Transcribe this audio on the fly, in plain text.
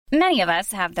Many of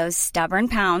us have those stubborn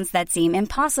pounds that seem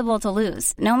impossible to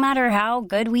lose, no matter how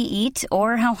good we eat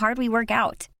or how hard we work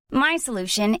out. My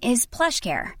solution is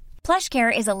PlushCare.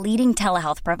 PlushCare is a leading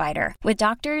telehealth provider with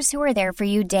doctors who are there for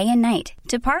you day and night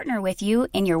to partner with you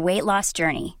in your weight loss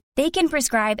journey. They can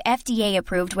prescribe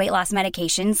FDA-approved weight loss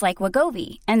medications like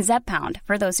Wegovy and Zepbound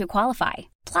for those who qualify.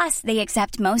 Plus, they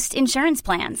accept most insurance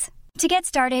plans. To get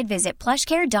started, visit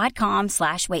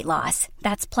plushcare.com/weightloss.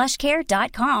 That's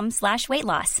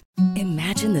plushcare.com/weightloss.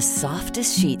 Imagine the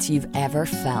softest sheets you've ever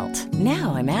felt.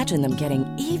 Now imagine them getting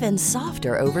even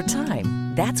softer over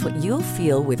time. That's what you'll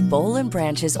feel with Boll &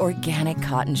 Branch's organic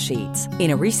cotton sheets.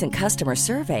 In a recent customer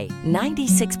survey,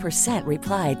 96%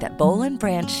 replied that Boll &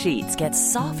 Branch sheets get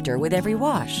softer with every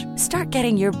wash. Start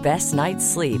getting your best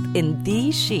night's sleep in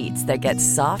these sheets that get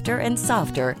softer and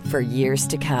softer for years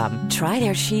to come. Try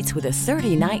their sheets with a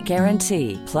 30-night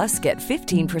guarantee. Plus, get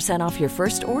 15% off your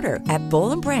first order at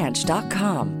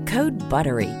bollandbranch.com. Code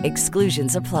BUTTERY.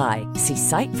 Exclusions apply. See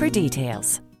site for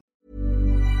details.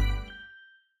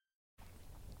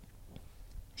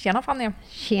 Tjena Fanny.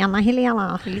 Tjena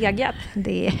Helena. Legat.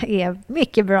 Det är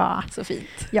mycket bra. Så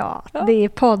fint. Ja, det är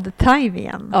podd-time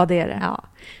igen. Ja, det är det. Ja.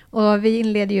 Och vi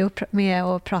inleder ju med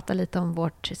att prata lite om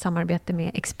vårt samarbete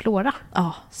med Explora.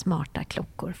 Ja. Smarta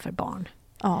klockor för barn.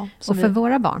 Ja. Och för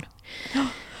våra barn.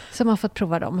 Som har fått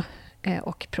prova dem.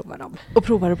 Och prova dem. Och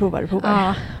provar.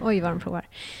 Ja, oj vad de provar.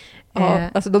 Ja,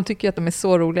 alltså de tycker ju att de är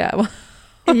så roliga.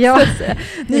 Ja.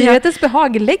 Nyhetens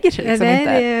behag lägger sig liksom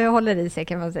inte. Det håller i sig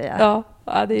kan man säga. Ja,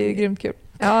 det är ju grymt kul.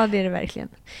 Ja, det är det verkligen.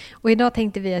 Och idag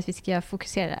tänkte vi att vi ska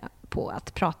fokusera på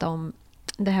att prata om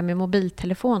det här med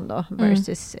mobiltelefon då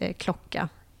versus klocka.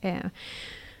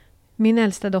 Min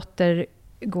äldsta dotter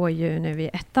går ju nu i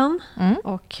 1:an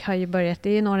och har ju börjat, det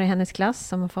är några i hennes klass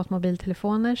som har fått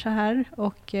mobiltelefoner så här.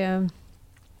 Och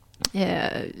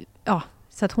ja,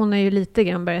 så att hon har ju lite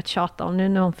grann börjat tjata om nu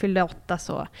när hon fyllde 8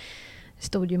 så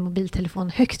stod ju mobiltelefon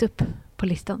högst upp på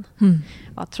listan.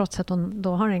 Ja, trots att hon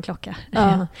då har en klocka.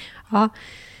 Ja. Ja.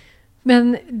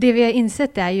 Men det vi har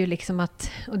insett är ju liksom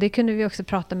att, och det kunde vi också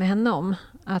prata med henne om,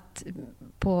 att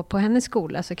på hennes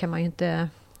skola så kan man ju inte,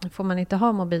 får man inte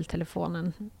ha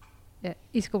mobiltelefonen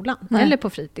i skolan. Nej. Eller på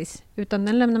fritids. Utan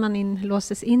den lämnar man in,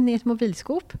 låses in i ett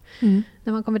mobilskåp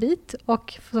när man kommer dit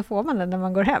och så får man den när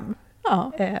man går hem.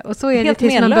 Ja. Och så är helt det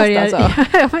tills man börjar alltså.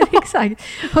 Ja, men exakt.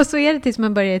 Och så är det tills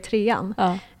man börjar i 3:an.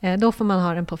 Ja. Då får man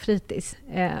ha den på fritids.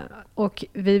 Och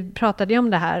vi pratade ju om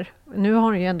det här. Nu har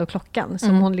hon ju ändå klockan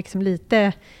som hon liksom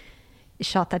lite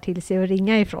tjatar till sig och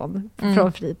ringa ifrån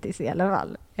från fritids i alla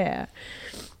fall.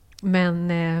 Men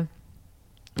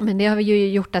det har vi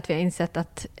ju gjort att vi har insett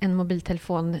att en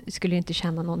mobiltelefon skulle ju inte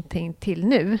tjäna någonting till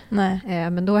nu. Nej.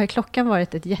 Men då har klockan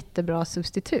varit ett jättebra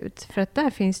substitut. För att där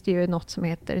finns det ju något som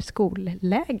heter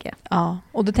skolläge. Ja,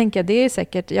 och då tänker jag det är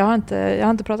säkert, jag har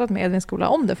inte pratat med Edvins skola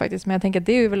om det faktiskt, men jag tänker att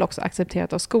det är ju väl också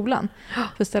accepterat av skolan.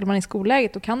 För ställer man i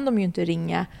skolläget då kan de ju inte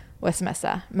ringa och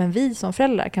smsa. Men vi som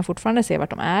föräldrar kan fortfarande se vart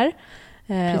de är.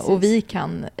 Och vi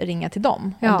kan ringa till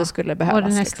dem om det skulle behövas. Och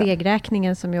den här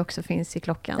stegräkningen som ju också finns i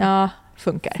klockan. Ja,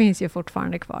 funkar. Finns ju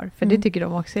fortfarande kvar. För det tycker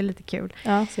de också är lite kul.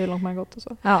 Ja, se hur långt man har gått och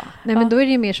så. Ja, nej, men då är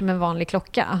det ju mer som en vanlig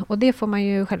klocka. Och det får man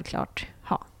ju självklart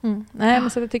ha. Nej, men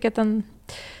så jag tycker att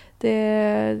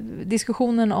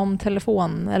diskussionen om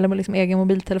telefon eller liksom egen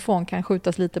mobiltelefon kan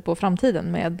skjutas lite på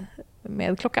framtiden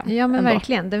med klockan. Ja, men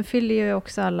verkligen. Den fyller ju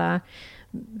också alla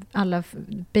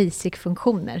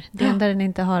basic-funktioner. Det enda den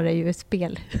inte har är ju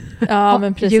spel. Ja,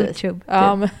 men precis. YouTube,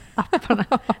 apparna.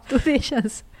 Då det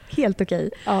känns helt okej.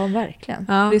 Ja, verkligen.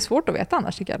 Ja. Det är svårt att veta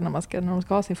annars tycker jag när de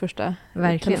ska ha sin första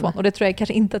telefon. Och det tror jag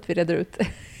kanske inte att vi reder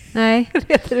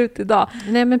ut idag.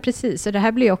 Nej, men precis. Och det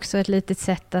här blir också ett litet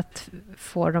sätt att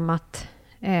få dem att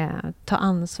ta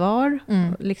ansvar.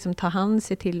 Och liksom ta hand,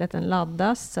 se till att den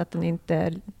laddas så att den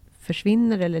inte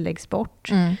försvinner eller läggs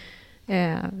bort.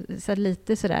 Så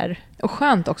lite sådär. Och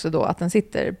skönt också då att den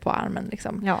sitter på armen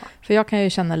liksom. Ja. För jag kan ju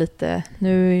känna lite,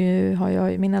 nu har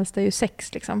jag, min äldsta är ju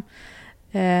 6 liksom.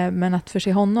 Men att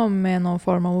förse honom med någon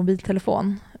form av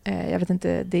mobiltelefon, jag vet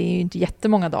inte, det är ju inte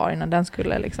jättemånga dagar innan den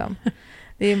skulle liksom,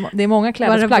 det är många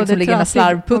klädesplagg som ligger med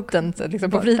slarvputten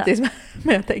liksom, på fritids.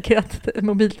 Men jag tänker att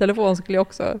mobiltelefon skulle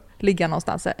också ligga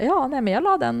någonstans. Ja, nej, men jag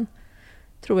la den,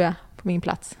 tror jag, på min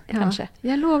plats, kanske.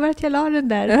 Jag lovar att jag la den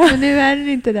där, men nu är den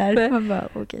inte där. Man bara,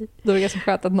 okej. Då är det ganska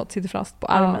skönt att något sitter fast på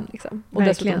armen. Liksom. Och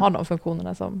dessutom har de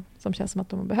funktionerna som känns som att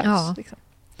de behövs. Ja. Liksom.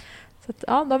 Så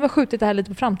att, de har skjutit det här lite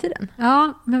på framtiden.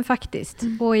 Ja, men faktiskt.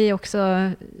 Och är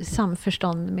också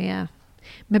samförstånd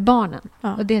med barnen.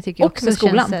 Ja. Och det tycker jag också med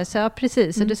skolan. Känns så. Ja,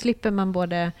 precis. Så då slipper man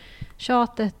både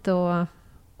tjatet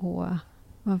och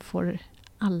man får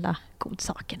alla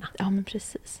godsakerna. Ja, men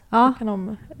precis. Ja. Då kan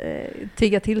de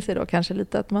tigga till sig då kanske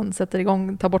lite att man sätter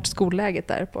igång, tar bort skolläget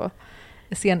där på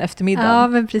sen eftermiddag. Ja,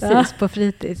 men precis, på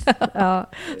fritids. Ja.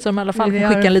 Så de i alla fall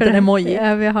skicka en liten emoji.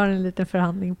 Ja, vi har en liten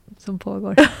förhandling som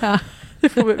pågår. Ja.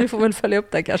 Vi får väl följa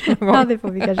upp det kanske någon gång. Ja, det får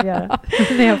vi kanske göra.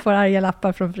 När jag får arga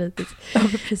lappar från fritids. Ja,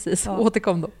 precis. Ja.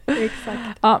 Återkom då.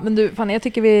 Exakt. Ja, men du Fanny, jag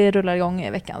tycker vi rullar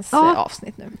igång veckans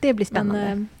avsnitt nu. Det blir spännande.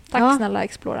 Men, tack snälla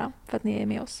Explora för att ni är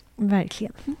med oss.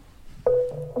 Verkligen.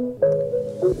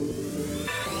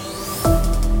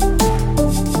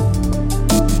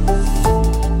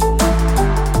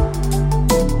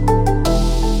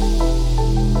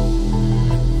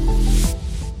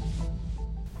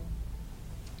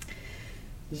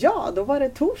 Ja, då var det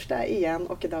torsdag igen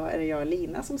och idag är det jag och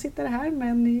Lina som sitter här med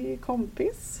en ny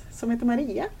kompis som heter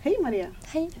Maria. Hej Maria!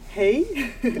 Hej! Hej!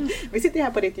 Vi sitter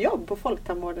här på ditt jobb på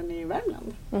Folktandvården i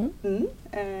Värmland.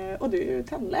 Och du är ju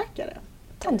tandläkare.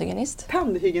 Tandhygienist.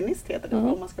 Tandhygienist heter det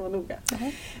om man ska vara noga.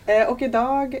 Och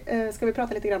idag ska vi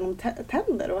prata lite grann om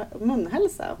tänder och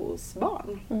munhälsa hos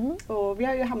barn. Och vi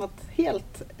har ju hamnat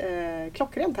helt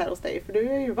klockrent här hos dig för du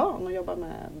är ju van att jobba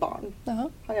med barn.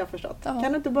 Har jag förstått.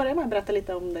 Kan du inte börja med att berätta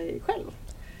lite om dig själv?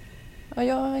 Ja,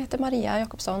 jag heter Maria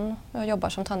Jakobsson och jag jobbar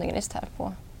som tandhygienist här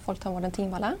på Folktandvården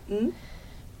Tingvalla.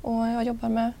 Och jag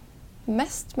jobbar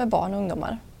mest med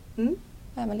ungdomar.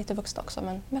 Även lite vuxna också,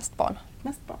 men mest barn.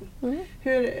 Mest barn.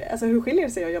 Hur skiljer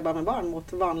det sig att jobba med barn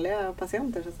mot vanliga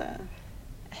patienter så att säga?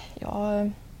 Ja,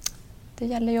 det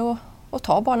gäller ju att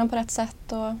ta barnen på rätt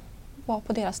sätt och vara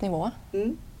på deras nivå.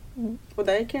 Och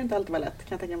det kan ju inte alltid vara lätt, kan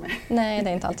jag tänka mig. Nej, det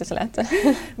är inte alltid så lätt.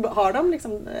 Har de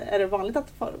är det vanligt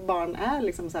att barn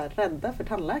är så här rädda för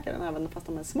tandläkaren även fast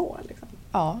de är små? Liksom?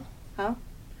 Ja.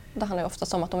 Det handlar ju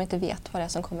oftast om att de inte vet vad det är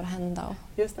som kommer att hända.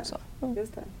 Och just det. Så.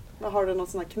 Just det. Har du något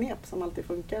sådana knep som alltid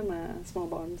funkar med små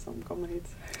barn som kommer hit?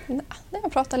 Nej,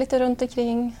 jag pratar lite runt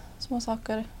omkring små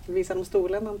saker. Visar dem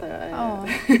stolen antar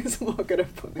jag som åker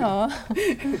upp och ner. Ja.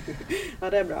 Ja,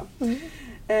 det är bra.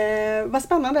 Vad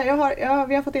spännande.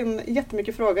 Vi har fått in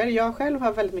jättemycket frågor. Jag själv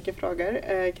har väldigt mycket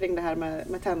frågor kring det här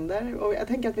med tänder. Och jag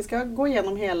tänker att vi ska gå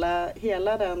igenom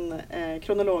hela den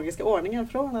kronologiska ordningen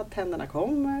från att tänderna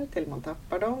kommer till man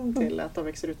tappar dem till att de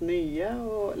växer ut nya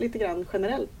och lite grann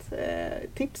generellt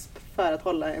tips för att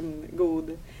hålla en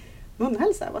god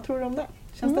munhälsa. Vad tror du om det?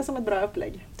 Känns det som ett bra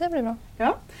upplägg? Det blir bra.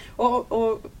 Ja.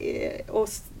 Och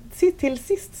till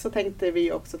sist så tänkte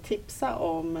vi också tipsa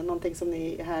om någonting som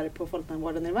ni här på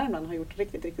Folktandvården i Värmland har gjort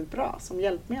riktigt, riktigt bra som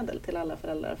hjälpmedel till alla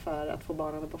föräldrar för att få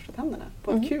barnen att borsta tänderna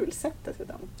på ett kul sätt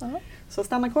dessutom. Så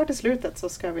stanna kvar till slutet så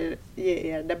ska vi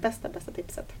ge er det bästa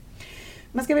tipset.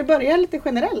 Men ska vi börja lite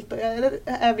generellt?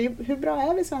 Hur bra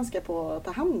är vi svenskar på att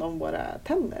ta hand om våra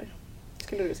tänder?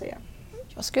 Skulle du säga?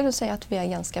 Jag skulle säga att vi är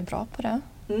ganska bra på det.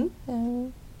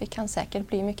 Vi kan säkert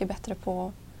bli mycket bättre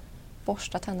på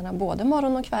borsta tänderna både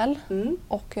morgon och kväll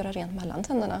och göra rent mellan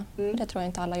tänderna. Det tror jag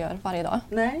inte alla gör varje dag.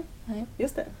 Nej,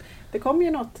 just det. Det kom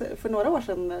ju något för några år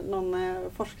sedan, någon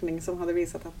forskning som hade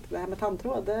visat att det här med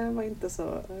tandtråd det var inte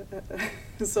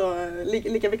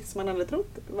lika viktigt som man hade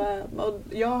trott.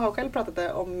 Jag har själv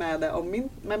pratat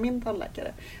med min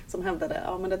tandläkare som hävdade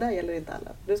att det där gäller inte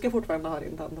alla. Du ska fortfarande ha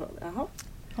din tandtråd. Jaha.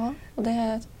 Ja, och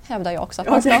det hävdar jag också att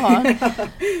man ska ha.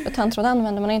 För tandtråd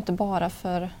använder man inte bara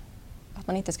för att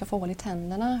man inte ska få hål i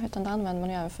tänderna utan det använder man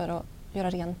ju även för att göra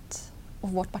rent och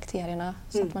få bort bakterierna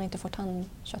så att man inte får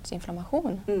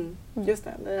tandköttsinflammation. Just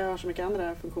det har så mycket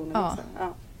andra funktioner också.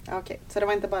 Ja, okej. Så det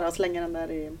var inte bara att slänga den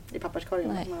där i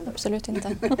papperskorgen? Nej, absolut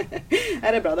inte. Det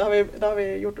är bra, då har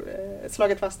vi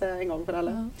slagit fast det en gång för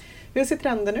alla. Ja. Hur ser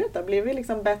trenden ut då? Blir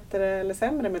vi bättre eller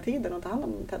sämre med tiden att ta hand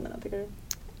om tänderna tycker du?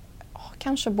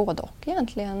 Kanske både och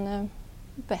egentligen.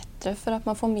 Bättre för att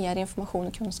man får mer information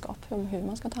och kunskap om hur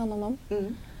man ska ta hand om dem.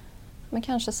 Men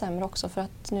kanske sämre också för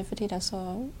att nu för tiden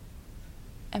så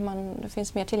det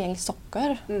finns mer tillgängligt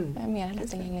socker. Mer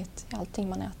lättillgängligt i allting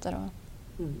man äter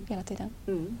och hela tiden.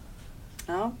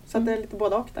 Ja, så det är lite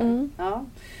både och där. Ja,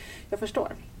 jag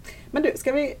förstår. Men du,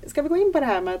 ska vi gå in på det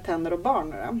här med tänder och barn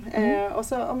nu då? Och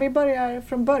så om vi börjar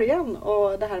från början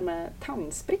och det här med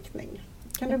tandsprickning.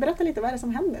 Kan du berätta lite vad är det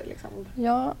som händer? Liksom?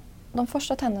 Ja, de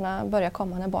första tänderna börjar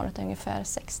komma när barnet är ungefär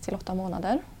 6-8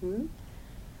 månader.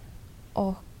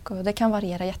 Och det kan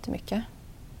variera jättemycket.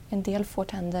 En del får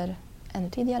tänder ännu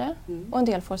tidigare och en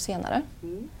del får senare.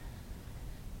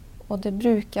 Och det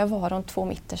brukar vara de 2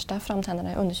 mittersta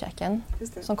framtänderna i underkäken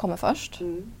som kommer först.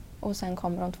 Och sen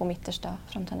kommer de 2 mittersta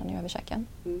framtänderna i överkäken.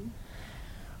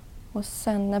 Och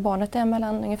sen när barnet är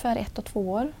mellan ungefär 1 och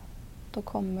 2 år då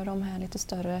kommer de här lite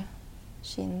större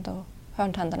kind- och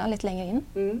hörntänderna lite längre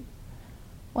in.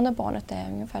 Och när barnet är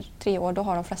ungefär 3 år, då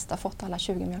har de flesta fått alla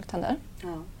 20 mjölktänder.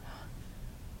 Ja.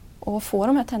 Och få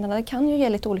de här tänderna, det kan ju ge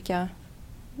lite olika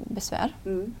besvär.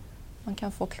 Man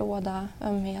kan få klåda,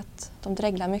 ömhet, de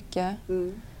dreglar mycket.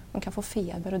 Man kan få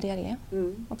feber och diarré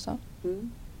också.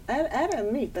 Är det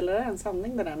en myt eller är det en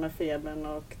sanning det där med febern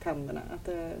och tänderna? Att,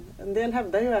 en del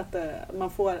hävdar ju att man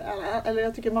får, eller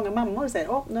jag tycker många mammor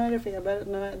säger nu är det feber,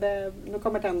 nu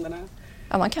kommer tänderna.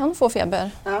 Ja, man kan få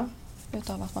feber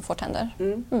utav att man får tänder.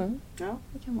 Ja.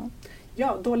 Det kan man.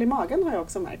 Ja, dålig magen har jag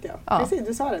också märkt. Ja. Precis,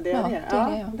 du sa det. Det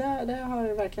har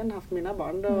jag verkligen haft mina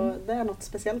barn. Det är något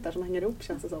speciellt där som hänger ihop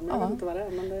känns det som. Jag vet inte vad det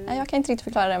är. Men det... Nej, jag kan inte riktigt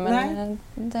förklara det. Men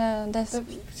det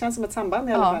känns som ett samband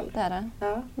i alla fall. Ja, det är det.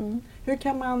 Ja. Hur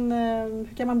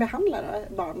kan man behandla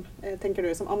barn, tänker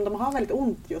du, som om de har väldigt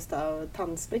ont just av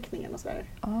tandsprickningen och sådär?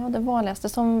 Ja, det vanligaste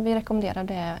som vi rekommenderar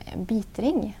det är en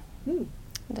bitring.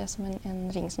 Det är som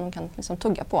en ring som man kan liksom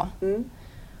tugga på.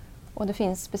 Och det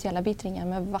finns speciella bitringar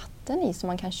med vatten i som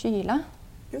man kan kyla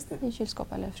i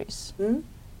kylskåp eller frys.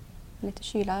 Lite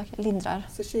kyla lindrar.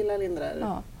 Så kyla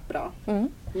lindrar, bra.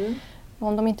 Och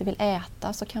om de inte vill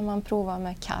äta så kan man prova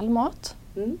med kall mat.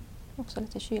 Också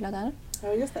lite kyla där.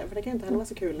 Ja just det, för det kan inte heller vara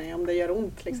så kul om det gör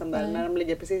ont liksom, där, när de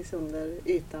ligger precis under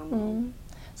ytan.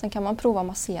 Sen kan man prova att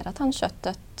massera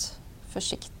tandköttet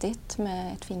försiktigt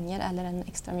med ett finger eller en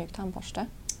extra mjuk tandborste.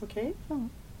 Okej. Ja.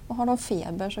 Och har de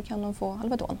feber så kan de få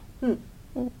Alvedon.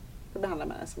 Då behandlar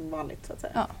man det som vanligt så att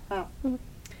säga. Ja.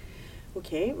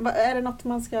 Okej. Är det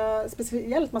något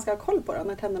speciellt man ska ha koll på då,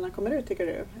 när tänderna kommer ut tycker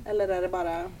du? Eller är det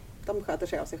bara de sköter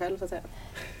sig av sig själv så att säga?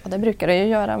 Ja, det brukar det ju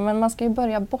göra, men man ska ju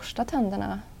börja borsta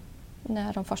tänderna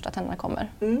när de första tänderna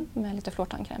kommer med lite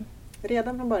fluortandkräm.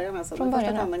 Redan från början alltså? Från när början,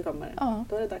 första tanden kommer? Ja.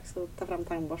 Då är det dags att ta fram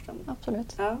tandborsten?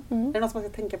 Absolut. Ja. Är det något man ska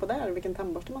tänka på där? Vilken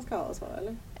tandborste man ska ha och så,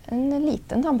 eller? En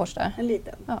liten tandborste. En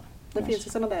liten? Ja. Det finns ju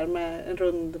sådana där med en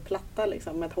rund platta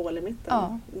liksom, med ett hål i mitten.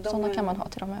 Ja, sådana kan man ha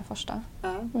till de här första.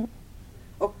 Ja.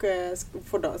 Och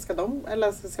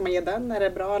ska man ge den? Är det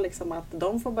bra liksom, att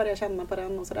de får börja känna på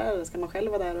den och sådär? Eller ska man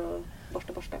själv vara där och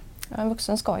borsta? Ja, en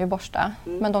vuxen ska ju borsta,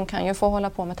 men de kan ju få hålla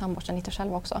på med tandborsten lite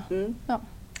själva också. Ja.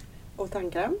 Och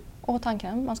tandkräm? Och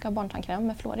tandkräm, man ska ha barntandkräm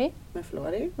med fluor i. Med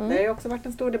fluor i. Det har ju också varit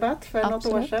en stor debatt för något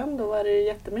år sedan. Då var det ju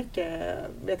jättemycket,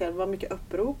 det var mycket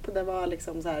upprop. Det var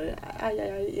liksom så här,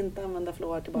 inte använda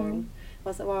fluor till barn.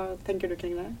 Vad tänker du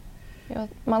kring det? Ja,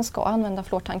 man ska använda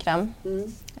fluortandkräm.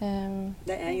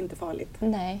 Det är inte farligt?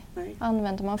 Nej.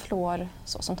 Använder man fluor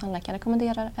så som tandläkaren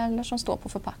rekommenderar eller som står på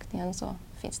förpackningen så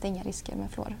finns det inga risker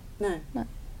med fluor. Nej.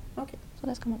 Okej. Så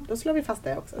det ska man. Då slår vi fast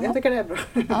det också. Jag tycker det är bra.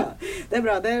 Ja. Det är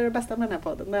bra. Det är det bästa med den här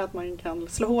podden. Det är att man kan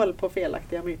slå hål på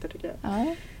felaktiga myter tycker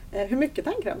jag. Ja. Hur mycket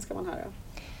tandkräm ska man ha då?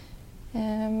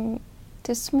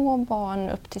 Till små barn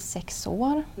upp till 6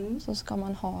 år så ska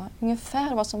man ha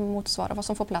ungefär vad som motsvarar vad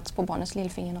som får plats på barnets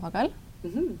lillfingernagel.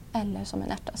 Eller som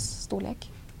en ärtas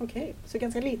storlek. Okej, så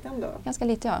ganska liten då? Ganska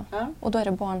lite, ja. Och då är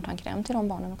det barntandkräm till de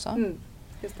barnen också.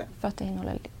 Just det. För att det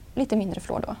innehåller lite mindre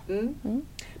fluor då.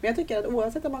 Men jag tycker att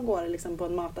oavsett om man går liksom på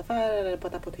en mataffär eller på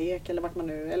ett apotek eller vart man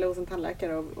nu, eller hos en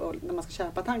tandläkare och när man ska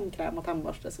köpa tandkräm och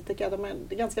tandborste så tycker jag att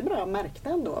de är ganska bra märkta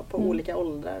ändå på olika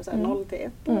åldrar. 0 till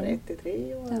 1 år, 1 till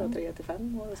 3 år och 3 till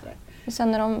 5 år och sådär. Och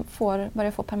sen när de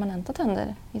börjar få permanenta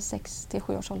tänder i 6 till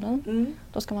 7 års åldern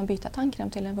då ska man byta tandkräm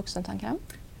till en vuxen tandkräm.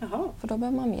 Jaha. För då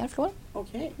behöver man mer fluor.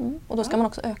 Okej. Och då ska man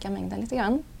också öka mängden lite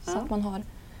grann så att man har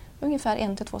ungefär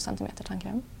 1 till 2 centimeter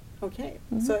tandkräm. Okej,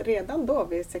 så redan då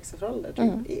vid 6 års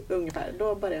ålder ungefär,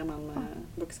 då börjar man med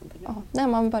vuxentandkräm? Ja, när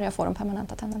man börjar få de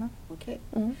permanenta tänderna. Okej.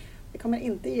 Det kommer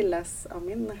inte gillas av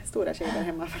min stora tjej där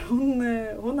hemma för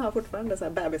hon har fortfarande så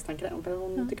här bebistandkräm för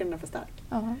hon tycker den är för stark.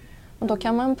 Ja. Och då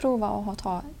kan man prova att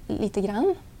ta lite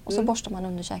grann och så borstar man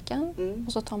under käken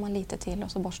och så tar man lite till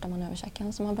och så borstar man över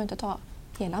käken så man behöver inte ta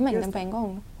hela mängden på en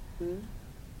gång.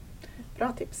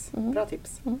 Bra tips. Bra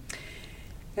tips.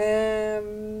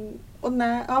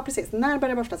 Och precis. När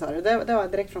börjar borsta sa du? Det var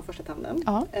direkt från första tanden.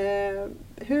 Ja.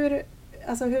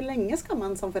 Hur länge ska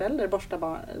man som förälder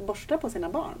borsta på sina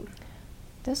barn?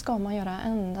 Det ska man göra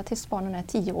ända tills barnen är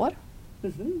 10 år.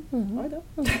 Oj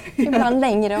då. Ibland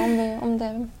längre om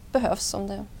det behövs, om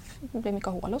det blir mycket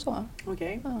hål och så.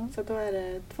 Okej, så då är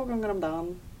det 2 gånger om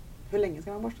dagen. Hur länge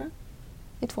ska man borsta?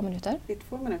 I 2 minuter. I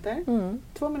 2 minuter?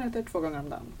 2 minuter 2 gånger om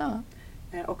dagen. Ja.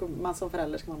 Och man som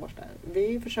förälder ska man borsta.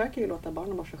 Vi försöker ju låta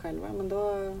barnen borsta själva men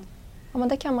då... Ja men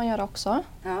det kan man göra också.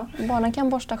 Ja. Barnen kan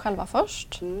borsta själva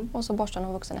först och så borstar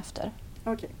någon vuxen efter.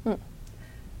 Okej.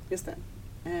 Just det.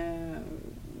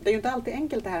 Det är ju inte alltid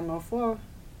enkelt det här med att få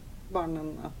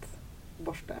barnen att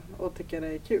borsta och tycka det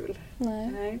är kul.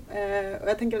 Nej. Och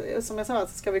jag tänker, som jag sa,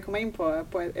 så ska vi komma in på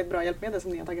ett bra hjälpmedel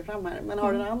som ni har tagit fram här. Men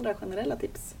har du några andra generella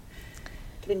tips?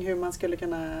 kring hur man skulle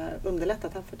kunna underlätta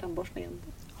för tandborstningen?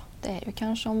 Det är ju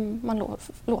kanske om man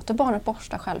låter barnet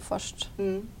borsta själv först.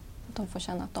 Att de får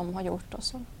känna att de har gjort och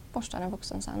så borstar en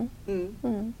vuxen sen.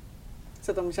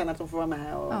 Så att de känner att de får vara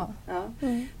med. Och, ja.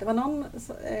 Det var någon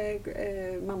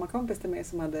mammakompis till mig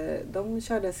som de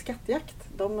körde skattjakt.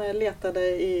 De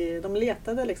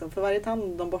letade liksom, för varje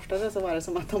tand de borstade så var det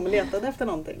som att de letade efter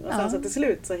någonting. Och sen så till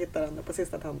slut så hittade de det på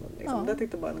sista tanden. Liksom. Det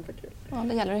tyckte barnen var kul. Ja,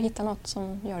 det gäller att hitta något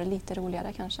som gör det lite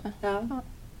roligare kanske. Ja,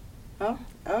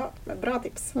 bra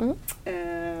tips.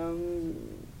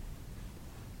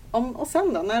 Och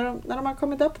sen då, när de har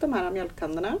kommit upp de här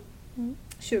mjölktänderna,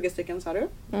 20 stycken sa du,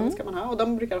 ska man ha. Och det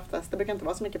brukar inte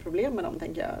vara så mycket problem med dem,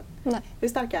 tänker jag. Nej. Hur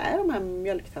starka är de här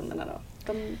mjölktänderna då?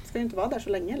 De ska ju inte vara där så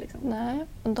länge liksom. Nej,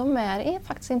 de är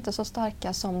faktiskt inte så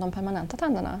starka som de permanenta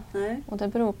tänderna. Nej. Och det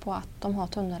beror på att de har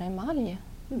tunnare emalj.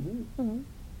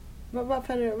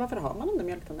 Varför har man de där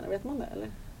mjölktänderna? Vet man det? Eller?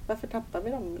 Varför tappar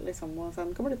vi dem liksom, och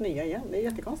sen kommer det nya igen? Det är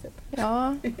jättekonstigt.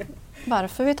 Ja,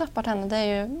 varför vi tappar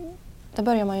tänder, det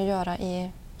börjar man ju göra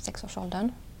i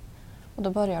 6-årsåldern. Och då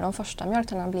börjar de första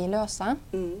mjölktänderna bli lösa.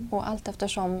 Och allt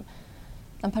eftersom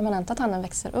den permanenta tanden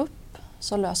växer upp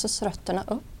så löses rötterna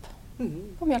upp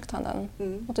på mjölktanden.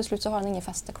 Och till slut så har den ingen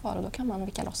fäste kvar och då kan man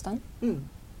vicka loss den.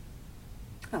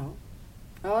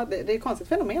 Ja, det är ett konstigt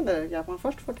fenomen där att man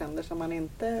först får tänder som man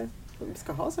inte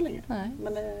ska ha så länge. Nej.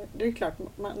 Men det är klart,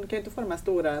 man kan ju inte få de här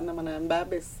stora när man är en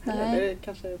bebis. Nej. Det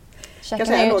kanske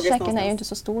Käken är ju inte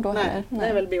så stor då. Nej, det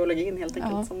är väl biologin helt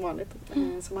enkelt som vanligt.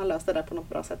 Som har löst det där på något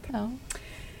bra sätt. Ja.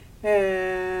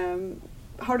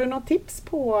 Har du något tips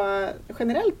på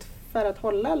generellt för att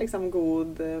hålla liksom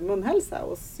god munhälsa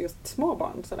hos just små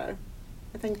barn? Sådär?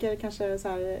 Jag tänker kanske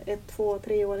 1-, 2-,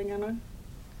 3-åringarna.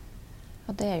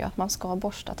 Ja, det är ju att man ska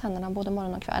borsta tänderna både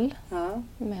morgon och kväll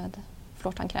med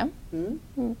fluortandkräm.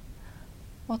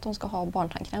 Och att de ska ha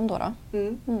barntandkräm då.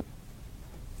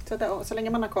 Så länge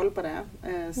man har koll på det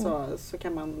så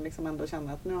kan man liksom ändå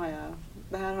känna att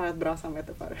det här har jag ett bra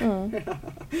samvete för.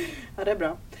 Ja, det är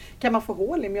bra. Kan man få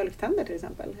hål i mjölktänder till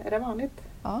exempel? Är det vanligt?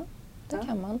 Ja, det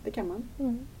kan man. Det kan man.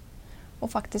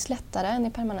 Och faktiskt lättare än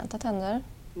i permanenta tänder.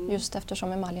 Just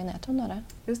eftersom emaljen är tunnare.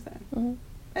 Just det.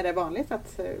 Är det vanligt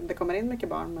att det kommer in mycket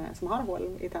barn som har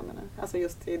hål i tänderna? Alltså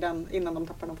just innan de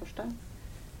tappar de första?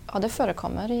 Ja, det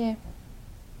förekommer i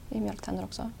mjölktänder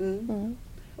också.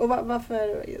 Och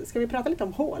varför, ska vi prata lite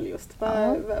om hål just? Vad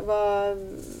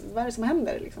är det som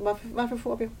händer? Liksom? Varför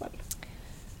får vi hål?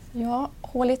 Ja,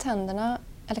 hål i tänderna,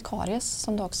 eller karies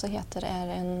som det också heter, är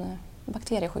en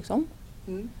bakteriesjukdom.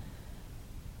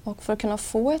 Och för att kunna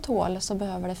få ett hål så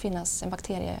behöver det finnas en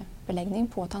bakteriebeläggning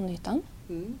på tandytan.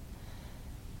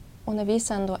 Och när vi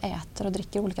sen då äter och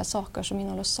dricker olika saker som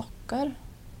innehåller socker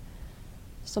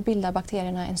så bildar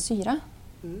bakterierna en syra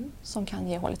som kan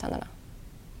ge hål i tänderna.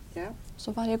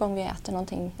 Så varje gång vi äter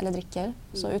någonting eller dricker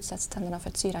så utsätts tänderna för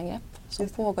ett syraangrepp som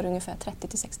pågår ungefär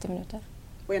 30-60 minuter.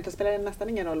 Och egentligen spelar det nästan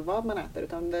ingen roll vad man äter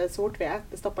utan det är så fort vi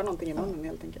äter, stoppar någonting i munnen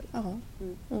helt enkelt.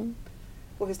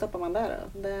 Och hur stoppar man det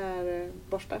då? Det är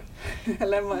borsta?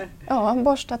 Ja,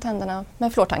 borsta tänderna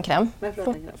med fluortandkräm.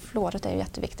 Fluoret är ju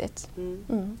jätteviktigt.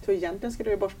 Så egentligen skulle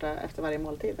du borsta efter varje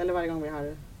måltid eller varje gång vi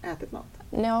har ätit något?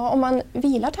 Ja, om man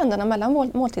vilar tänderna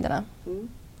mellan måltiderna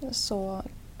så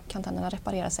kan tänderna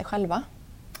reparera sig själva.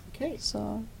 Okej.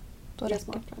 Så då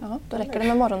räcker det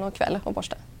med morgon och kväll att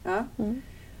borsta. Ja.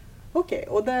 Okej,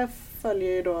 och där följer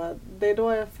ju det är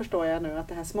då jag förstår nu att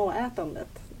det här småätandet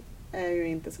är ju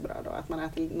inte så bra då, att man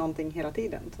äter någonting hela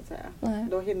tiden så att säga. Nej.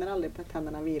 Då hinner aldrig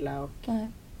tänderna vila och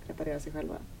reparera sig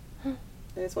själva.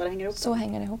 Det är så det hänger ihop. Så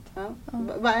hänger det ihop. Ja.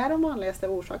 Vad är de vanligaste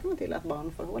orsakerna till att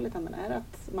barn får hål i tänderna? Är det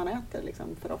att man äter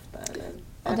liksom för ofta eller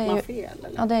äter man fel?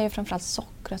 Eller? Ja, det är ju framförallt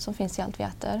sockret som finns i allt vi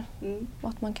äter. Och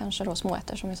att man kanske då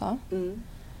småäter som vi sa.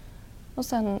 Och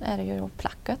sen är det ju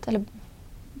placket eller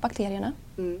bakterierna.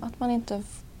 Att man inte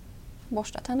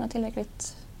borstar tänderna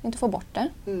tillräckligt, inte får bort det.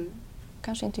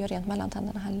 Kanske inte gör rent mellan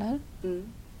tänderna heller.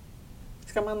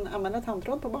 Ska man använda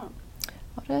tandtråd på barn?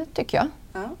 Ja, det tycker jag.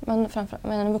 Ja.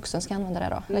 Men en vuxen ska använda det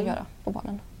då, eller göra på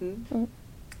barnen.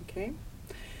 Okej.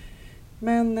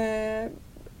 Men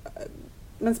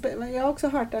jag har också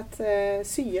hört att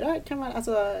syra kan vara,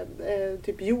 alltså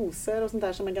typ juicer och sånt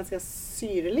där som är ganska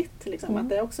syrligt liksom, att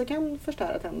det också kan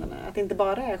förstöra tänderna. Att det inte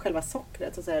bara är själva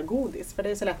sockret, så att säga godis, för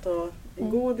det är så lätt att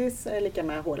godis är lika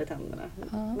med hål i tänderna.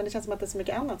 Men det känns som att det är så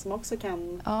mycket annat som också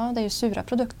kan... Ja, det är ju sura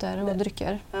produkter och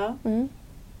drycker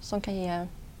som kan ge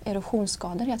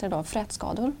erosionsskador, heter det då,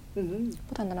 frätskador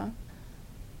på tänderna.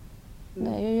 Det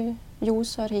är ju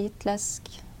juice, hör hit,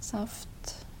 läsk,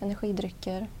 saft,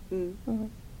 energidrycker.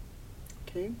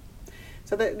 Okej.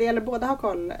 Så det gäller både att ha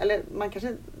koll, eller man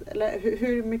kanske eller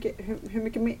hur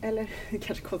mycket, eller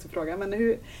kanske konstig fråga, men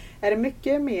är det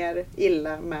mycket mer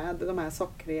illa med de här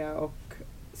sockriga och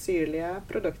syrliga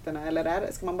produkterna,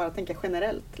 eller ska man bara tänka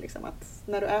generellt liksom, att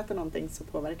när du äter någonting så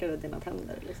påverkar det dina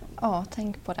tänder? Liksom? Ja,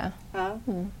 tänk på det. Ja.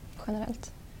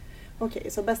 Generellt.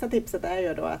 Okej, så bästa tipset är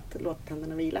ju då att låta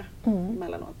tänderna vila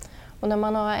emellanåt. Och när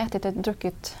man har ätit och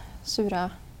druckit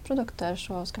sura produkter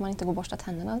så ska man inte gå och borsta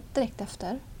tänderna direkt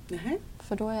efter.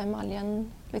 För då är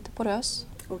emaljen lite porös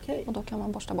och då kan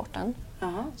man borsta bort den.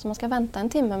 Så man ska vänta en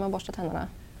timme med att borsta tänderna.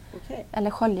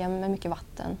 Eller skölja med mycket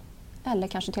vatten. Eller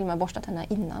kanske till och med borsta tänderna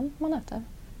innan man äter.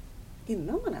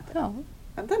 Innan man äter? Ja.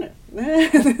 Vänta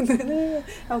nu.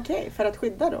 Okej, för att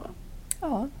skydda då?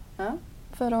 Ja,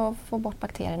 för att få bort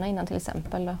bakterierna innan till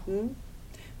exempel.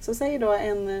 Så säg då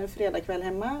en fredagkväll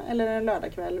hemma eller en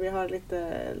lördagkväll. Vi har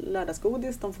lite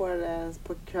lördagsgodis. De får det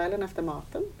på kvällen efter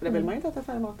maten. För det vill man ju inte äta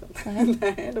före maten.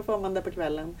 Nej, då får man det på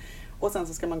kvällen. Och sen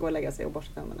så ska man gå och lägga sig och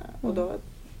borsta tänderna. Och då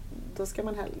ska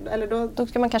man då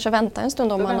ska man kanske vänta en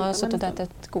stund om man har suttit och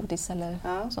ätit godis eller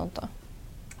sånt då.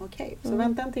 Okej, så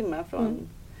vänta en timme från...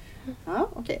 Ja,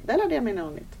 okej. Där lärde jag mig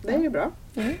något nytt. Det är ju bra.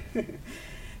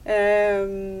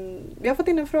 Vi har fått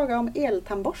in en fråga om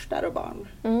eltandborstar och barn.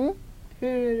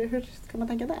 Hur ska man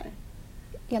tänka där?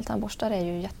 Eltandborstar är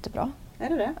ju jättebra. Är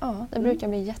det det? Ja, det brukar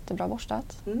bli jättebra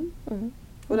borstat.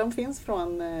 Och de finns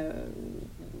från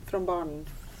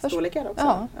barnstorlekar också?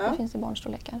 Ja, det finns i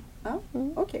barnstorlekar. Ja,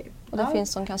 okej. Och det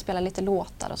finns som kan spela lite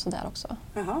låtar och sådär också.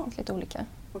 Lite olika.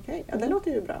 Okej, ja, det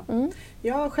låter ju bra.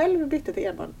 Jag själv bytte till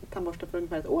eltandborste för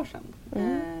ungefär ett år sedan.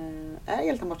 Är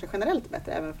eltandborste generellt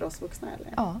bättre även för oss vuxna?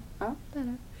 Eller? Ja, det är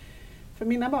det. För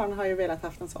mina barn har ju velat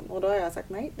haft en sån och då har jag sagt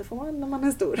nej, det får man när man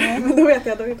är stor. Men då vet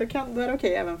jag, då är det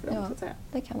okej även för dem så att säga.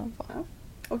 Det kan de få. Ja.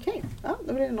 Okej,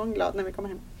 då blir det någon glad när vi kommer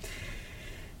hem.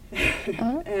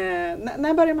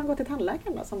 När börjar man gå till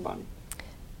tandläkaren då som barn?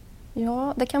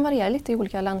 Ja, det kan variera lite i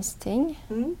olika landsting.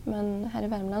 Men här i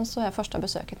Värmland så är första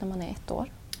besöket när man är 1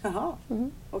 år. Jaha,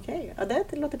 okej. Ja,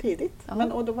 det låter tidigt. Ja.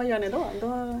 Men och då, vad gör ni då?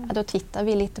 Då tittar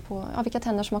vi lite på vilka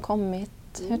tänder som har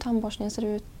kommit, hur tandborstningen ser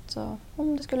ut och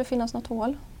om det skulle finnas något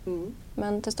hål.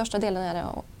 Men till största delen är det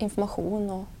information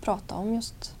och prata om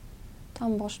just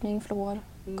tandborstning, fluor,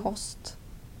 kost.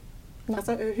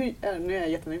 Alltså, nu är jag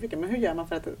jättenyfiken, men hur gör man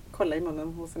för att kolla i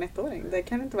munnen hos en 1-åring? Det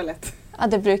kan inte vara lätt. Ja,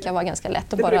 det brukar vara ganska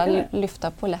lätt att bara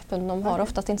lyfta på läppen. De har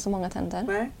oftast inte så många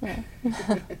tänder. Nej.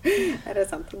 Är det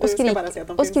sant? Bara se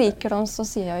att de skriker de så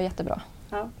ser jag jättebra.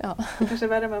 Ja. Det kanske är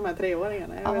värre med de här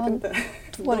 3-åringarna. Jag vet inte.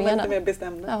 De är lite mer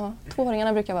bestämda. Ja,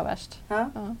 2-åringarna brukar vara värst. Ja.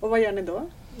 Och vad gör ni då?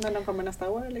 När de kommer nästa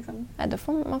år? Liksom? Då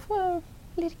får man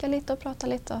lirka lite och prata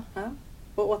lite. Ja.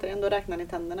 Och återigen, då räknar ni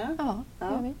tänderna? Ja, det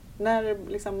gör vi. När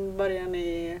liksom börjar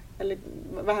ni, eller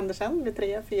vad händer sen vid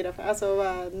 3, 4, 5? Alltså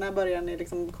när börjar ni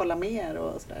liksom kolla mer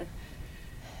och sådär?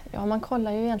 Ja, man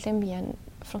kollar ju egentligen mer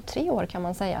från 3 år kan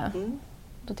man säga.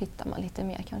 Då tittar man lite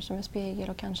mer kanske med spegel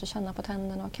och kanske känna på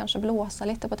tänderna och kanske blåsa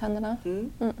lite på tänderna.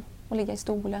 Och ligga i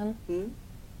stolen.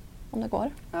 Om det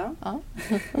går. Ja.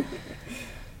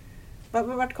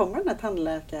 Vart kommer den här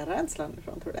tandläkarrädslan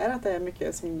ifrån, tror du? Är det att det är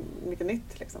mycket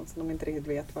nytt liksom, som de inte riktigt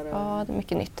vet vad det är? Ja, det är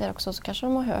mycket nytt där också. Så kanske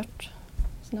de har hört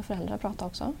sina föräldrar prata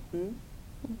också.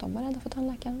 De var rädda för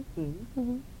tandläkaren.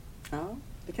 Ja,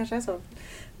 det kanske är så.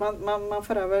 Man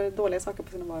för över dåliga saker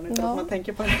på sina barn utan att man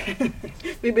tänker på det.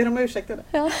 Vi ber om ursäkt till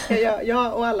det.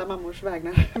 Jag och alla mammors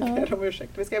vägnar ber om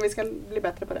ursäkt. Vi ska bli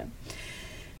bättre på det.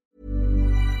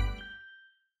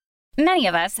 Many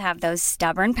of us have those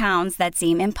stubborn pounds that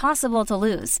seem impossible to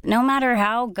lose, no matter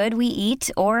how good we eat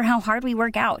or how hard we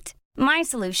work out. My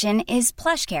solution is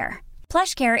PlushCare.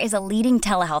 PlushCare is a leading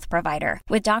telehealth provider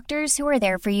with doctors who are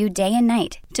there for you day and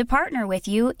night to partner with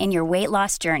you in your weight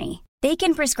loss journey. They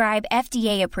can prescribe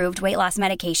FDA-approved weight loss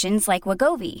medications like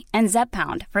Wegovy and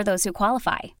Zepbound for those who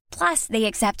qualify. Plus, they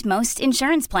accept most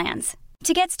insurance plans.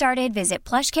 To get started, visit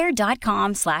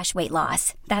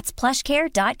plushcare.com/weightloss. That's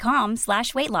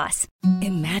plushcare.com/weightloss.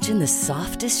 Imagine the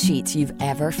softest sheets you've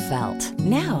ever felt.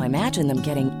 Now imagine them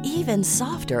getting even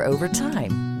softer over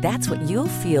time. That's what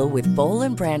you'll feel with Boll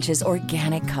 & Branch's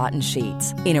organic cotton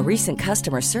sheets. In a recent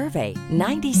customer survey,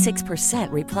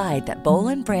 96% replied that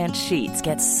Boll & Branch sheets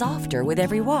get softer with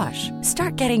every wash.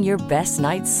 Start getting your best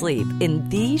night's sleep in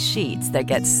these sheets that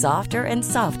get softer and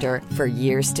softer for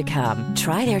years to come.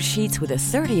 Try their sheets with a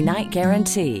 30-night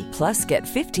guarantee. Plus, get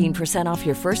 15% off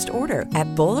your first order at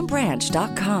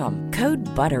bollandbranch.com. Code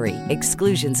BUTTERY.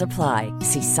 Exclusions apply.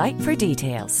 See site for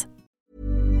details.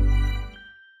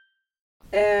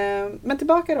 Men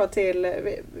tillbaka då till,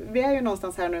 vi är ju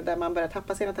någonstans här nu där man börjar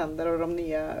tappa sina tänder och de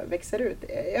nya växer ut.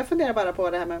 Jag funderar bara på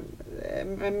det här med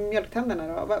med mjölktänderna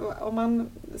då. Om man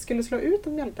skulle slå ut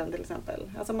en mjölktänd till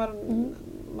exempel. Alltså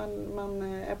man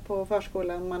är på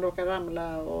förskolan, man råkar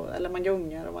ramla eller man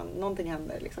gungar och någonting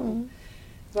händer. Liksom.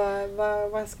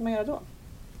 Vad ska man göra då?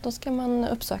 Då ska man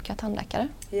uppsöka tandläkare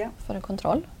för en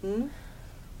kontroll.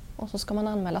 Och så ska man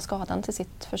anmäla skadan till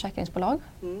sitt försäkringsbolag.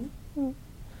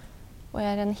 Och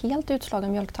är det en helt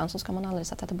utslagen mjölktand så ska man aldrig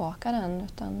sätta tillbaka den,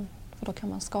 för då kan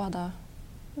man skada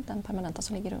den permanenta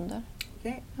som ligger under.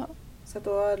 Okej. Ja. Så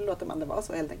då låter man det vara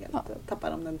så helt enkelt.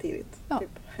 Tappar de den tidigt. Ja.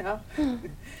 Typ. Ja.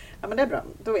 Ja, men det är bra.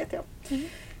 Då vet jag.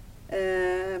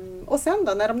 Och sen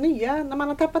då, när man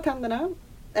har tappat tänderna,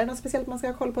 är det något speciellt man ska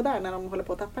ha koll på där när de håller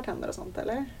på att tappa tänder och sånt,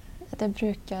 eller? Det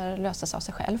brukar lösa sig av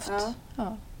sig självt.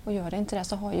 Ja. Och gör det inte det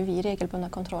så har ju vi regelbundna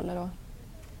kontroller och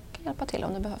kan hjälpa till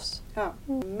om det behövs. Ja.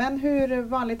 Men hur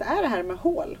vanligt är det här med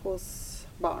hål hos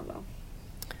barn då?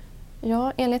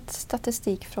 Ja, enligt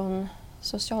statistik från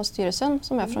Socialstyrelsen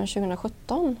som är från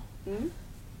 2017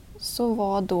 så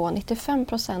var då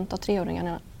 95% av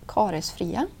 3-åringarna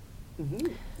kariesfria.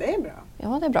 Det är bra.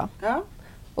 Ja, det är bra. Ja.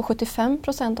 Och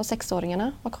 75% av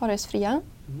 6-åringarna var kariesfria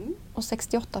och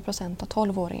 68% av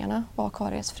 12-åringarna var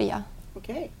kariesfria.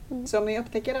 Okej. Så om ni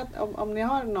upptäcker att om ni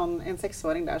har en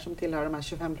 6-åring där som tillhör de här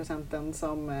 25%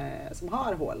 som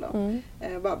har hål då,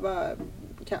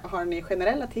 har ni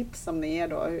generella tips som ni ger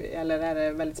då, eller är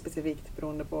det väldigt specifikt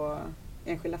beroende på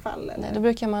enskilda fall? Eller? Nej, då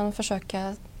brukar man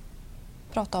försöka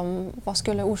prata om vad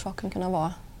skulle orsaken kunna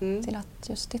vara till att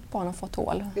just ditt barn har fått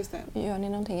hål. Just det. Gör ni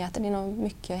någonting? Äter ni något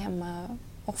mycket hemma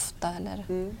ofta eller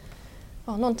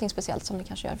någonting speciellt som ni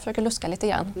kanske gör? Försöker luska lite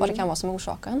grann vad det kan vara som är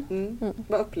orsaken.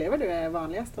 Vad upplever du är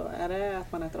vanligast då? Är det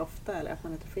att man äter ofta eller att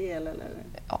man äter fel? Eller?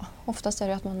 Ja, oftast är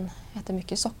det att man äter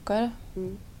mycket socker,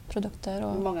 produkter.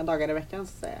 Och många dagar i veckan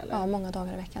så att säga? Eller? Ja, många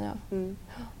dagar i veckan, ja.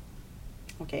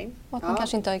 Okej. Och att man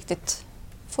kanske inte riktigt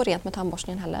får rent med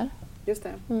tandborstningen heller. Just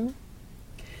det.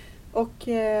 Och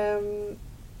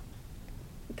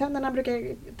tänderna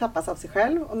brukar tappas av sig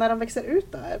själv och när de växer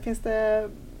ut då, finns det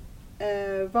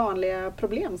vanliga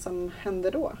problem som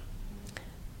händer då?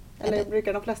 Eller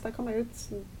brukar de flesta komma ut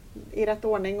i rätt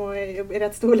ordning och i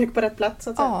rätt storlek på rätt plats? Så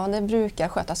att säga? Ja, det brukar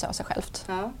sköta sig av sig självt.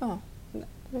 Ja. Det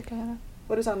brukar göra.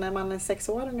 Och du sa när man är 6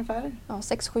 år ungefär? Ja,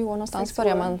 6-7 år någonstans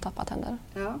börjar man tappa tänder.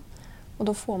 Ja. Och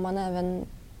då får man även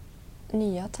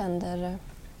nya tänder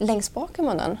längst bak i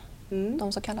munnen.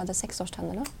 De så kallade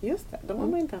 6-årständerna. Just det, de har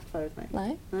man inte haft förut.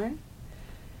 Nej.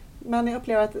 Men jag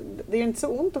upplever att det är inte så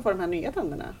ont att få de här nya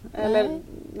tänderna. Eller,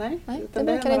 nej. Det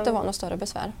brukar inte vara något större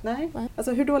besvär. Nej.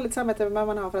 Alltså hur dåligt samvete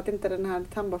man har för att inte den här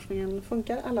tandborstningen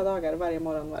funkar alla dagar, varje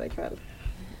morgon, varje kväll.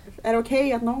 Är det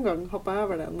okej att någon gång hoppa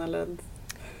över den? Eller?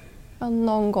 Ja,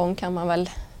 någon gång kan man väl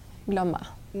glömma.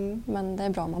 Men det är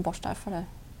bra om man borstar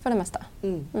för det mesta.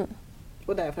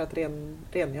 Och det är för att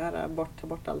rengöra, ta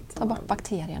bort allt. Ta bort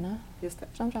bakterierna. Just det.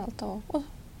 Framförallt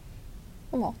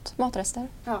och matrester.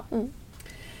 Ja.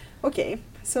 Okej,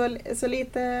 så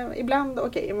lite, ibland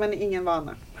okej, men ingen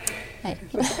vana. Nej.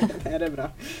 Nej, det är bra.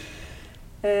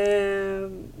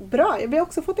 Bra, vi har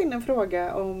också fått in en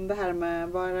fråga om det här med att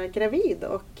vara gravid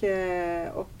och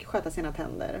sköta sina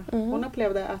tänder. Hon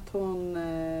upplevde att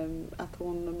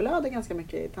hon blöder ganska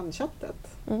mycket i tandköttet.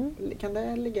 Kan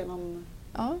det ligga någon...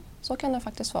 Ja, så kan det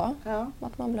faktiskt vara. Ja.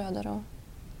 Att man blöder och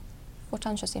får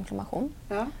tandköttsinflammation.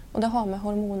 Ja. Och det har med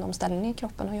hormonomställning i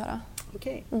kroppen att göra.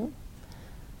 Okej.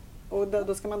 Och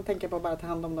då ska man tänka på att bara ta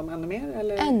hand om dem ännu mer?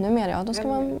 Eller? Ännu mer, ja. Då ska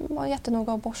man vara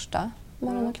jättenoga och borsta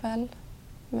morgon och kväll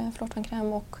med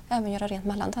flortandkräm och även göra rent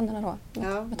mellan tänderna då.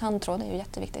 Med tandtråd är ju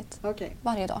jätteviktigt.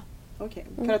 Varje dag. Okej.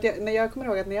 För att när jag kommer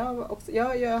ihåg att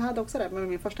jag hade också det med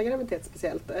min första graviditet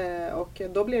speciellt. Och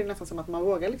då blir det nästan som att man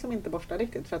vågar liksom inte borsta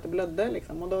riktigt för att det blödde.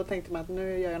 Liksom. Och då tänkte man att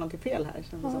nu gör jag någonting fel här.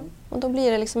 Känns det som. Och då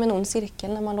blir det liksom en ond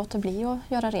cirkel när man låter bli att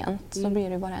göra rent. Så blir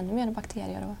det bara ännu mer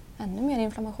bakterier och ännu mer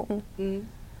inflammation.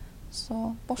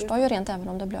 Så borsta ju rent även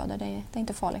om det blöder. Det är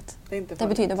inte farligt. Det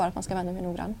betyder bara att man ska vara ännu mer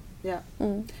noggrann. Ja.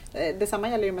 Detsamma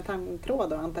gäller ju med tandtråd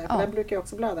då, antar jag. För det brukar ju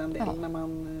också blöda en del när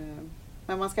man...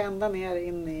 Men man ska ända ner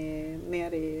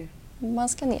i... Man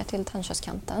ska ner till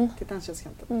tandköttskanten. Till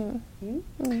tandköttskanten.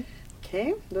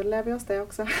 Okej, då lär vi oss det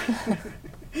också.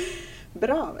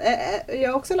 Bra. Jag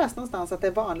har också läst någonstans att det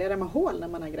är vanligare med hål när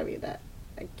man är gravid.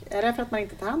 Är det för att man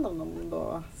inte tar hand om dem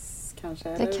då?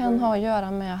 Kanske, det kan ha att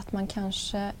göra med att man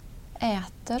kanske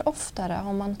äter oftare.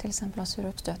 Om man till exempel har sura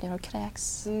uppstötningar och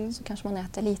kräks så kanske man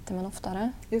äter lite men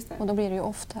oftare. Just det. Och då blir det ju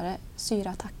oftare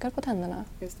syraattacker på tänderna.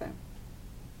 Just det.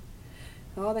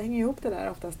 Ja, det hänger ihop det där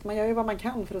oftast. Man gör ju vad man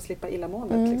kan för att slippa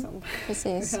illamåendet. Liksom.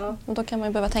 Precis. Och då kan man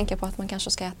ju behöva tänka på att man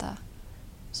kanske ska äta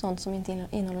sånt som inte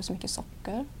innehåller så mycket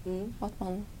socker. Och att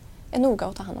man är noga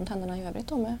att ta hand om tänderna i övrigt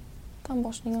då med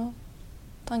tandborstning och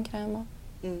tandkräm och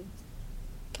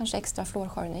kanske extra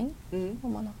fluorsköljning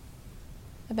om man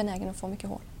är benägen att få mycket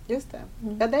hål. Just det.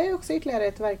 Ja, det är också ytterligare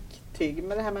ett verktyg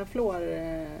med det här med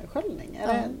fluorsköljning.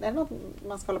 Är det något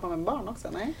man ska hålla på med barn också?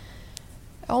 Nej?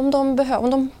 Ja,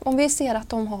 om vi ser att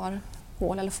de har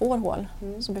hål eller får hål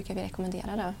så brukar vi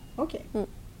rekommendera det. Okej.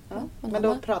 Ja. Men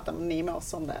då pratar ni med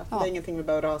oss om det? Det är ingenting vi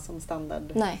behöver ha som standard?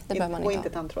 Nej, det behöver man inte. Och inte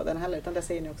tandtråden heller, utan det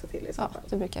säger ni också till i så fall? Ja,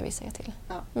 det brukar vi säga till.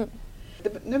 Ja.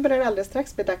 Nu börjar det alldeles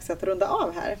strax bli dags att runda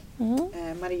av här,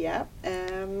 Maria.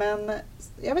 Men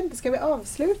jag vet inte, ska vi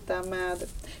avsluta med...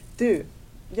 Du,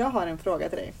 jag har en fråga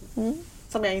till dig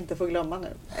som jag inte får glömma nu.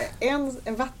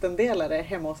 En vattendelare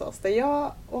hemma hos oss där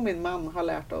jag och min man har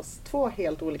lärt oss 2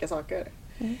 helt olika saker.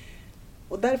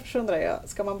 Och därför undrar jag,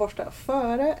 ska man borsta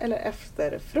före eller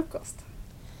efter frukost?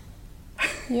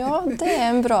 Ja, det är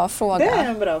en bra fråga. Det är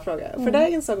en bra fråga. För där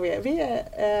insåg vi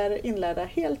är inlärda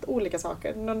helt olika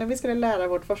saker. När vi skulle lära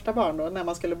vårt första barn då, när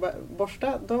man skulle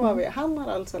borsta, då var han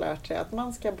har alltså lärt sig att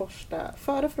man ska borsta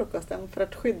före frukosten för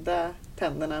att skydda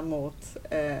tänderna mot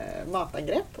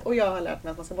matangrepp. Och jag har lärt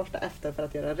mig att man ska borsta efter för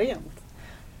att göra rent.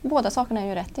 Båda sakerna är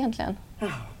ju rätt egentligen.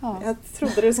 Ja. Jag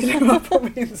trodde du skulle vara på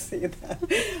min sida.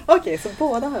 Okej, så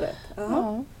båda har rätt?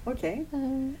 Ja. Okej.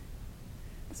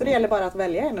 Så det gäller bara att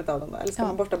välja en av dem då? Eller ska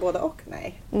man borsta båda och?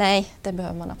 Nej, det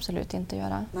behöver man absolut inte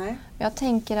göra. Nej. Jag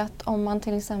tänker att om man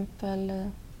till exempel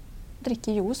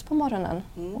dricker juice på morgonen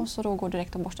och så då går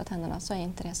direkt och borstar tänderna så är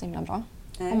inte det så himla bra.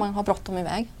 Nej. Om man har bråttom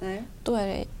iväg. Nej. Då är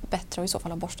det bättre att i så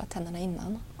fall ha borstat tänderna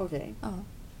innan. Okej. Ja.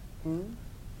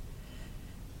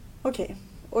 Okej.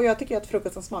 Och jag tycker att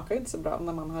frukosten smakar inte så bra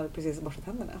när man har precis borstat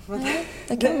tänderna. Nej,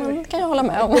 det kan jag hålla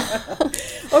med om.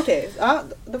 Okej,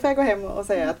 då får jag gå hem och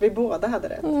säga att vi båda hade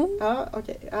rätt. Ja,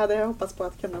 okej. Jag hade hoppats på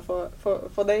att kunna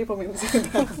få dig på min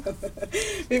sida.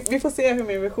 Vi får se hur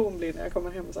min vision blir när jag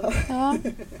kommer hem. Så. Ja.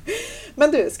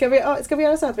 Men du, ska vi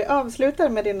göra så att vi avslutar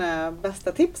med dina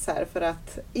bästa tips här? För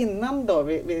att innan då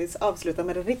vi avslutar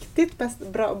med riktigt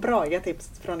bra tips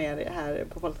från er här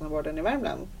på Folktandvården i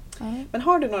Värmland. Men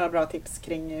har du några bra tips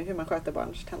kring hur man sköter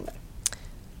barns tänder?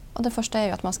 Och det första är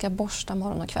ju att man ska borsta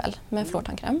morgon och kväll med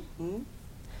fluortandkräm.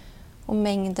 Och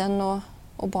mängden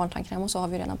och barntandkräm och så har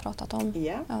vi redan pratat om.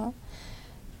 Ja.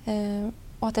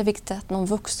 Och att det är viktigt att någon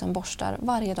vuxen borstar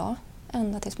varje dag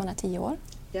ända tills man är 10 år.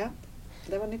 Ja,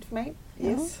 det var nytt för mig.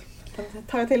 Yes. Det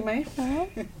tar jag till mig. Ja.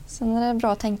 Sen är det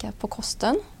bra att tänka på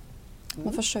kosten.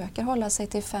 Man försöker hålla sig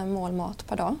till 5 mål mat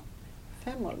per dag.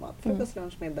 5 mål mat? Frukost,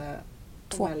 lunch, middag?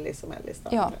 2 mellis och mellis.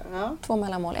 Ja, 2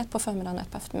 mellanmål. 1 på förmiddagen och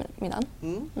 1 på eftermiddagen.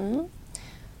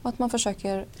 Och att man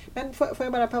försöker... Men får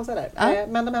jag bara pausa där? Ja.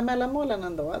 Men de här mellanmålen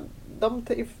ändå, de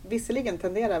visserligen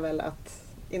tenderar väl att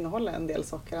innehålla en del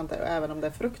socker antar jag, även om det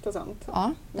är frukt och sånt.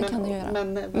 Ja, det kan det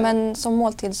göra. Men som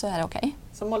måltid så är det okej.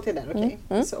 Som måltid är det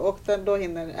okej. Och då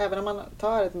hinner, även om man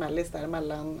tar ett mellis där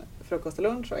mellan frukost och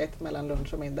lunch och 1 mellan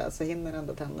lunch och middag, så hinner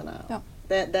ändå tänderna. Ja.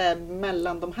 Det är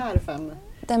mellan de här 5.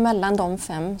 Det är mellan de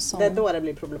 5 som... Det är då det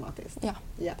blir problematiskt? Ja,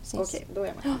 precis. Okej, då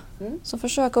är man. Så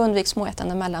försök att undvika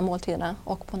småätande mellan måltiderna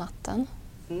och på natten.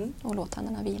 Och låt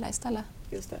tänderna vila istället.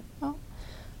 Just det. Ja.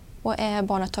 Och är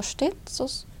barnet törstigt så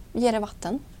ge det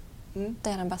vatten. Det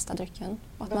är den bästa drycken.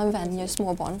 Och att man vänjer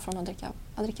små barn från att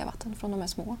dricka vatten från de är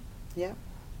små. Ja,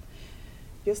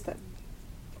 just det.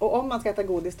 Och om man ska äta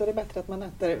godis då är det bättre att man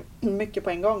äter mycket på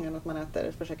en gång än att man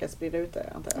försöker sprida ut det,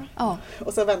 antar jag. Ja.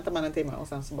 Och så väntar man en timme och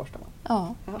sen så borstar man.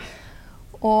 Ja.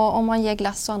 Och om man ger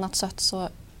glass och annat sött så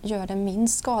gör det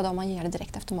minst skada om man ger det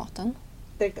direkt efter maten.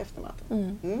 Direkt efter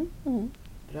maten?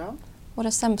 Bra. Och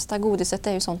det sämsta godiset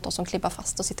är ju sånt då som klibbar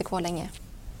fast och sitter kvar länge.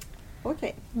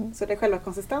 Okej, så det är själva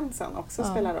konsistensen också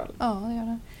spelar roll? Ja, det gör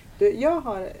det. Jag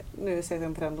har nu sett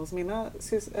en trend hos mina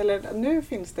nu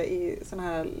finns det i såna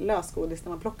här lösgodis när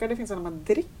man plockar, det finns sådana man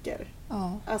dricker.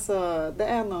 Ja. Alltså det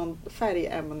är någon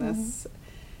färgämnes...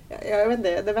 Jag vet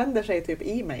inte, det vänder sig typ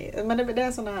i mig. Men det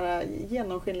är sådana här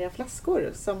genomskinliga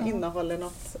flaskor som innehåller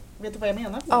något... Vet du vad jag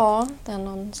menar? Ja, det är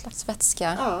någon slags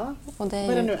vätska. Ja, och det är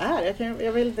vad det nu är.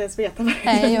 Jag vill inte ens veta vad det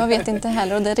är. Nej, jag vet inte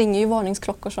heller. Och det ringer ju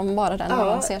varningsklockor som bara den när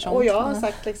man ser sånt. Och jag har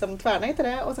sagt liksom tvärnej till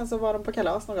det. Och sen så var de på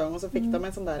kalas någon gång och så fick de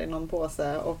en sån där i någon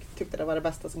påse och tyckte det var det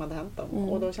bästa som hade hänt dem.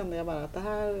 Och då kände jag bara att det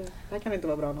här kan inte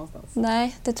vara bra någonstans.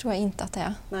 Nej, det tror jag inte att det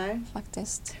är. Nej.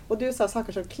 Faktiskt. Och du sa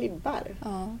saker som klibbar.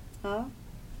 Ja.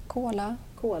 Kola,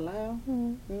 ja.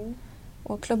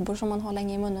 Och klubbor som man har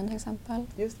länge i munnen till exempel.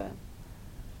 Just det.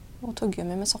 Och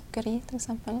tuggummi med socker i till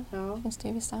exempel. Ja. Finns det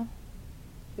ju vissa.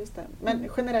 Just det. Men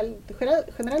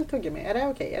generellt tuggummi, är det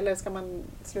okej? Eller ska man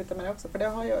sluta med det också? För det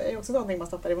är ju också någonting man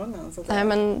stoppar i munnen. Så nej,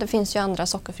 men det finns ju andra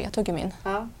sockerfria tuggummin.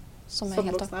 Ja. Som är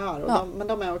helt vuxna har. Men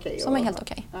de är okej. Som är helt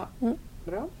okej. Ja.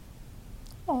 Bra.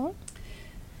 Ja.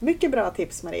 Mycket bra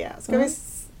tips, Maria. Ska vi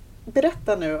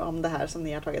berätta nu om det här som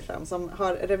ni har tagit fram som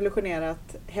har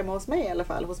revolutionerat hemma hos mig i alla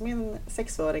fall, hos min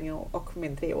 6-åring och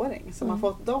min 3-åring som har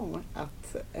fått dem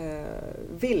att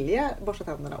vilja borsta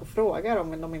tänderna och frågar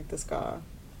om de inte ska,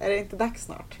 är det inte dags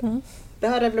snart? Det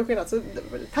har revolutionerat, så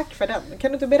tack för den.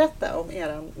 Kan du inte berätta om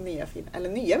er nya fina, eller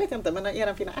nya vet jag inte, men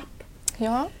er fina app?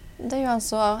 Ja, det är ju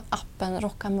alltså appen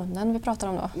Rocka munnen vi pratar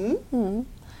om då.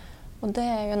 Och det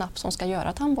är ju en app som ska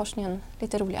göra tandborstningen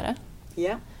lite roligare.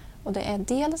 Yeah. Och det är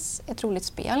dels ett roligt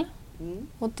spel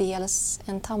och dels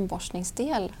en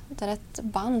tandborstningsdel där ett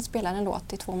band spelar en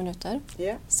låt i 2 minuter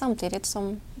samtidigt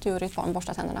som du och ditt barn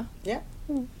borstar tänderna.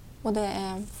 Och det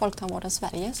är Folktandvården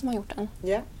Sverige som har gjort den.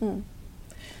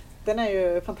 Den är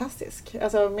ju fantastisk.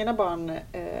 Alltså mina barn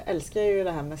älskar ju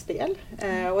det här med spel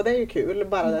och det är ju kul,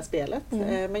 bara det spelet.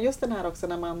 Men just den här också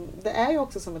det är ju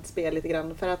också som ett spel lite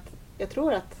grann, för att jag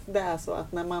tror att det är så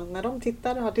att när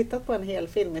de har tittat på en hel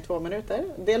film i 2 minuter,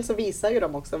 dels så visar ju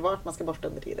de också vart man ska borsta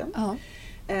under tiden.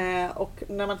 Och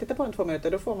när man tittar på en 2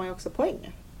 minuter då får man ju också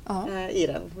poäng i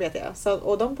den, vet jag.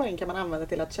 Och de poäng kan man använda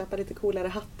till att köpa lite coolare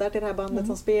hattar till det här bandet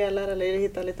som spelar eller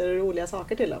hitta lite roliga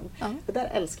saker till dem. Det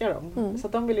där älskar de. Så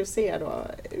att de vill ju se då,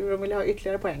 de vill ha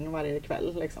ytterligare poäng varje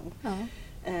kväll liksom.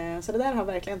 Så det där har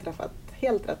verkligen träffat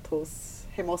helt rätt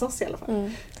hemma hos oss i alla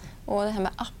fall. Och det här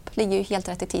med app ligger ju helt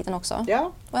rätt i tiden också.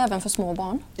 Och även för små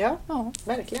barn. Ja,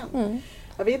 verkligen.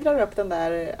 Ja, vi drar upp den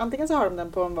där, antingen så har de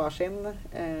den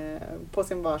på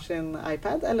sin varsin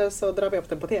iPad eller så drar vi upp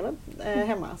den på tvn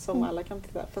hemma som alla kan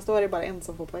titta. Fast då är det bara en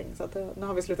som får poäng så att, nu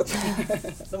har vi slutat.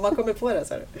 De har kommit på det,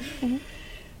 så.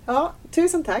 Ja,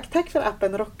 tusen tack. Tack för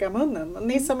appen Rocka munnen.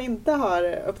 Ni som inte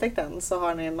har upptäckt den så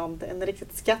har ni en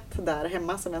riktigt skatt där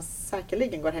hemma som jag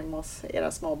säkerligen går hem hos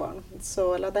era småbarn.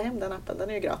 Så ladda hem den appen, den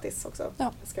är ju gratis också,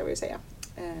 ska vi ju säga.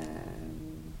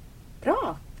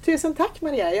 Bra! Tusen tack,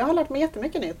 Maria. Jag har lärt mig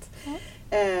jättemycket nytt.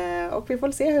 Och vi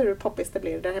får se hur poppis det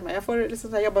blir där hemma. Jag får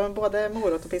liksom jobba med både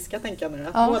morot och piska, tänker jag nu.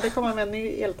 Att både komma med en ny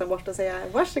eltandborste och säga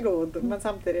varsågod, men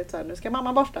samtidigt så här, nu ska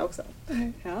mamma borsta också.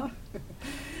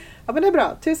 Ja, men det är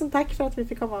bra. Tusen tack för att vi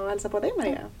fick komma och hälsa på dig,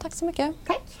 Maria. Tack så mycket.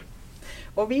 Tack.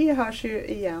 Och vi hörs ju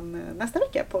igen nästa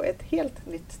vecka på ett helt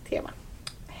nytt tema.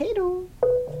 Hej då!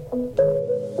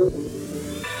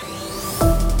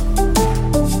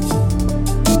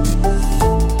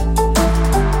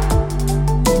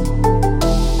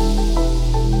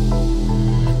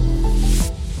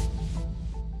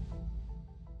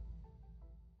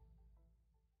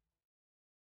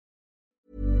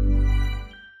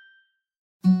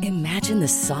 Imagine the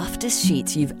softest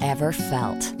sheets you've ever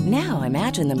felt. Now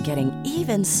imagine them getting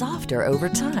even softer over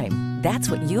time.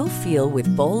 That's what you'll feel with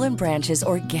Boll & Branch's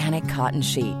organic cotton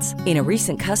sheets. In a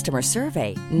recent customer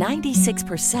survey,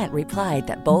 96% replied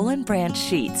that Boll & Branch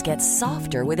sheets get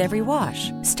softer with every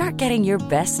wash. Start getting your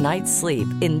best night's sleep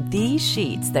in these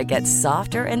sheets that get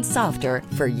softer and softer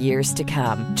for years to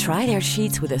come. Try their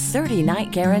sheets with a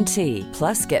 30-night guarantee.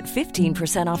 Plus, get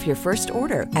 15% off your first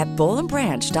order at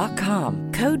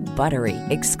bollandbranch.com. Code BUTTERY.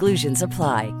 Exclusions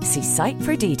apply. See site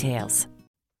for details.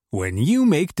 When you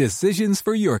make decisions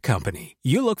for your company,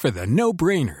 you look for the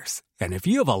no-brainers. And if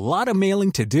you have a lot of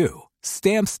mailing to do,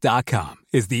 Stamps.com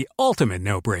is the ultimate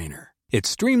no-brainer. It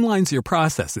streamlines your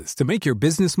processes to make your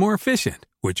business more efficient,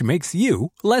 which makes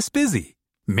you less busy.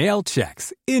 Mail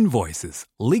checks, invoices,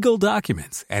 legal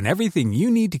documents, and everything you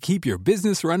need to keep your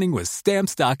business running with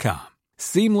Stamps.com.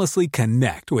 Seamlessly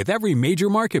connect with every major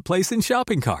marketplace and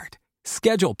shopping cart.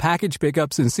 Schedule package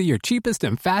pickups and see your cheapest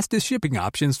and fastest shipping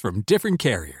options from different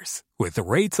carriers. With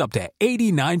rates up to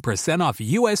 89% off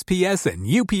USPS and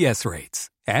UPS rates.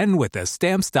 And with the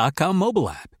Stamps.com mobile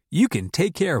app, you can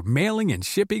take care of mailing and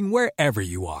shipping wherever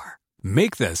you are.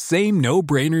 Make the same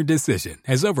no-brainer decision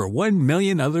as over 1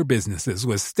 million other businesses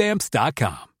with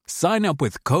Stamps.com. Sign up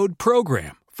with code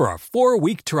PROGRAM for a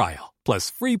 4-week trial,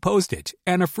 plus free postage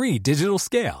and a free digital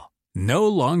scale. No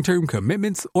long-term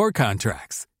commitments or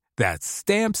contracts. That's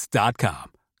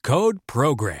Stamps.com. Code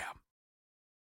PROGRAM.